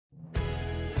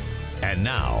And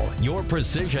now, your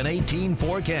Precision 18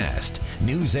 forecast.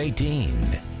 News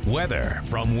 18. Weather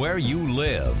from where you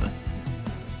live.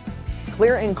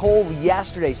 Clear and cold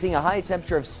yesterday, seeing a high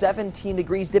temperature of 17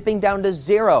 degrees, dipping down to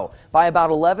 0 by about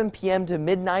 11 p.m. to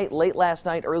midnight, late last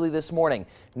night, early this morning.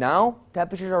 Now,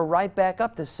 temperatures are right back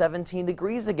up to 17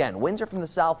 degrees again. Winds are from the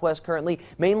southwest currently,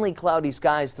 mainly cloudy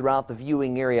skies throughout the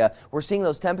viewing area. We're seeing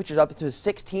those temperatures up to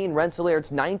 16. Rensselaer, it's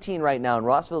 19 right now. In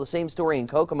Rossville, the same story in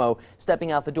Kokomo,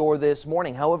 stepping out the door this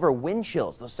morning. However, wind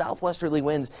chills, the southwesterly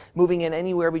winds moving in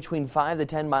anywhere between 5 to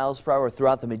 10 miles per hour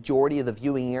throughout the majority of the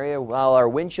viewing area, while our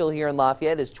wind chill here in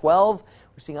Lafayette is 12.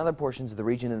 We're seeing other portions of the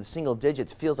region in the single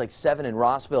digits. Feels like 7 in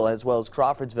Rossville as well as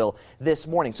Crawfordsville this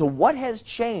morning. So what has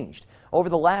changed over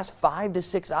the last 5 to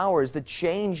 6 hours that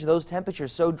changed those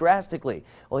temperatures so drastically?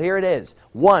 Well, here it is.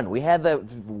 One, we had the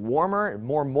warmer,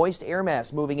 more moist air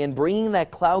mass moving in, bringing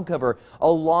that cloud cover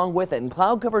along with it. And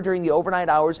cloud cover during the overnight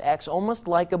hours acts almost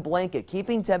like a blanket,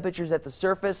 keeping temperatures at the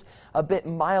surface a bit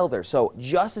milder. So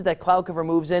just as that cloud cover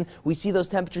moves in, we see those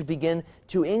temperatures begin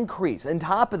to increase. On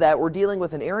top of that, we're dealing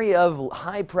with an area of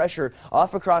high pressure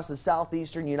off across the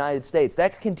southeastern United States.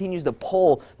 That continues to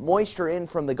pull moisture in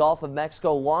from the Gulf of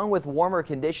Mexico, along with warmer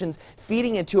conditions,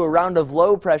 feeding into a round of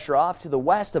low pressure off to the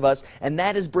west of us, and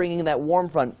that is bringing that warm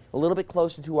front a little bit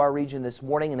closer to our region this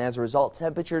morning, and as a result,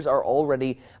 temperatures are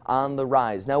already on the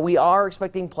rise. Now, we are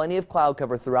expecting plenty of cloud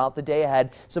cover throughout the day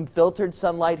ahead, some filtered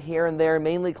sunlight here and there,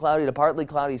 mainly cloudy to partly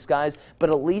cloudy skies, but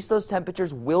at least those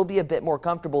temperatures will be a bit more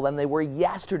comfortable than they were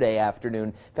yesterday afternoon.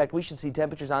 In fact, we should see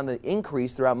temperatures on the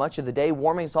increase throughout much of the day,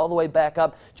 warming us all the way back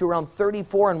up to around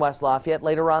 34 in West Lafayette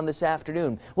later on this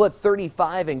afternoon. We'll have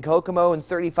 35 in Kokomo and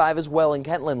 35 as well in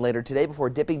Kentland later today before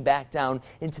dipping back down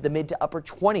into the mid to upper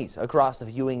 20s across the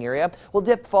viewing area. We'll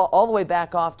fall all the way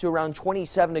back off to around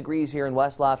 27 degrees here in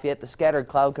West Lafayette. The scattered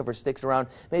cloud cover sticks around,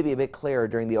 maybe a bit clearer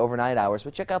during the overnight hours,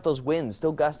 but check out those winds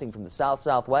still gusting from the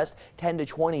south-southwest, 10 to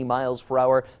 20 miles per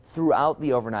hour throughout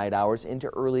the overnight hours into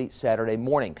early Saturday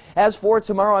morning. As for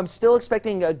tomorrow, I'm still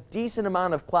expecting a decent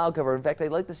amount of cloud cover. In fact,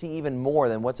 I'd like to see even more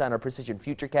than what's on our Precision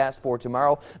Futurecast for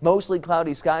tomorrow. Mostly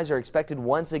cloudy skies are expected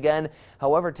once again.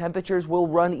 However, temperatures will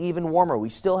run even warmer. We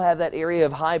still have that area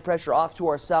of high pressure off to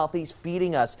our southeast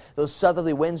feeding us. Those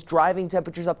southerly winds driving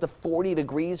temperatures up to 40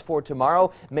 degrees for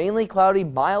tomorrow. Mainly cloudy,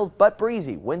 mild but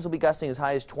breezy. Winds will be gusting as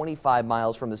high as 25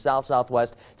 miles from the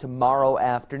south-southwest tomorrow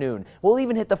afternoon. We'll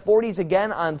even hit the 40s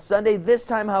again on Sunday. This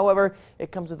time, however,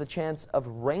 it comes with a chance of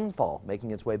rainfall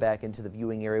making its way back into the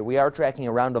viewing area. We are tracking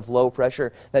a round of low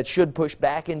pressure that should push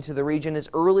back into the region as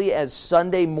early as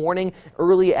Sunday morning,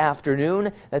 early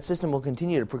afternoon. That system will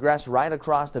continue to progress right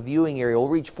across the viewing area. We'll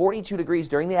reach 42 degrees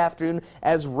during the afternoon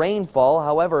as rainfall.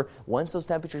 However, once those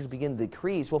temperatures begin to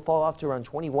decrease, we'll fall off to around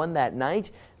 21 that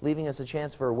night, leaving us a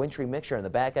chance for a wintry mixture on the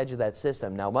back edge of that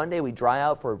system. Now, Monday, we dry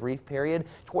out for a brief period.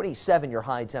 27 your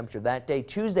high temperature that day.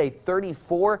 Tuesday,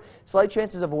 34. Slight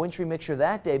chances of a wintry mixture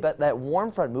that day, but that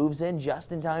warm front moves in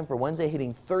just in time for Wednesday,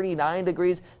 hitting 39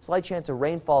 degrees. Slight chance of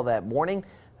rainfall that morning.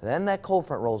 Then that cold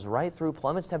front rolls right through,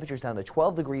 plummets temperatures down to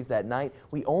 12 degrees that night.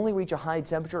 We only reach a high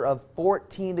temperature of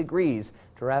 14 degrees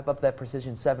to wrap up that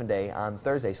Precision 7-day on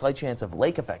Thursday. Slight chance of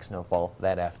lake effect snowfall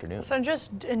that afternoon. So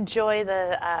just enjoy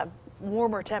the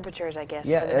warmer temperatures, I guess,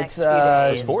 yeah, for the next few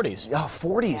days. 40s. Oh,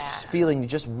 40s, Yeah. feeling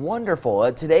just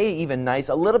wonderful. Today, even nice.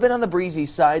 A little bit on the breezy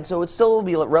side, so it still will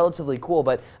be relatively cool,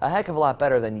 but a heck of a lot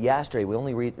better than yesterday. We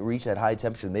only reached that high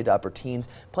temperature, mid to upper teens.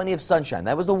 Plenty of sunshine.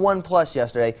 That was the one plus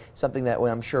yesterday, something that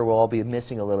I'm sure we'll all be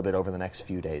missing a little bit over the next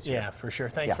few days. Yeah, for sure.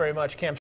 Thanks very much, Cam.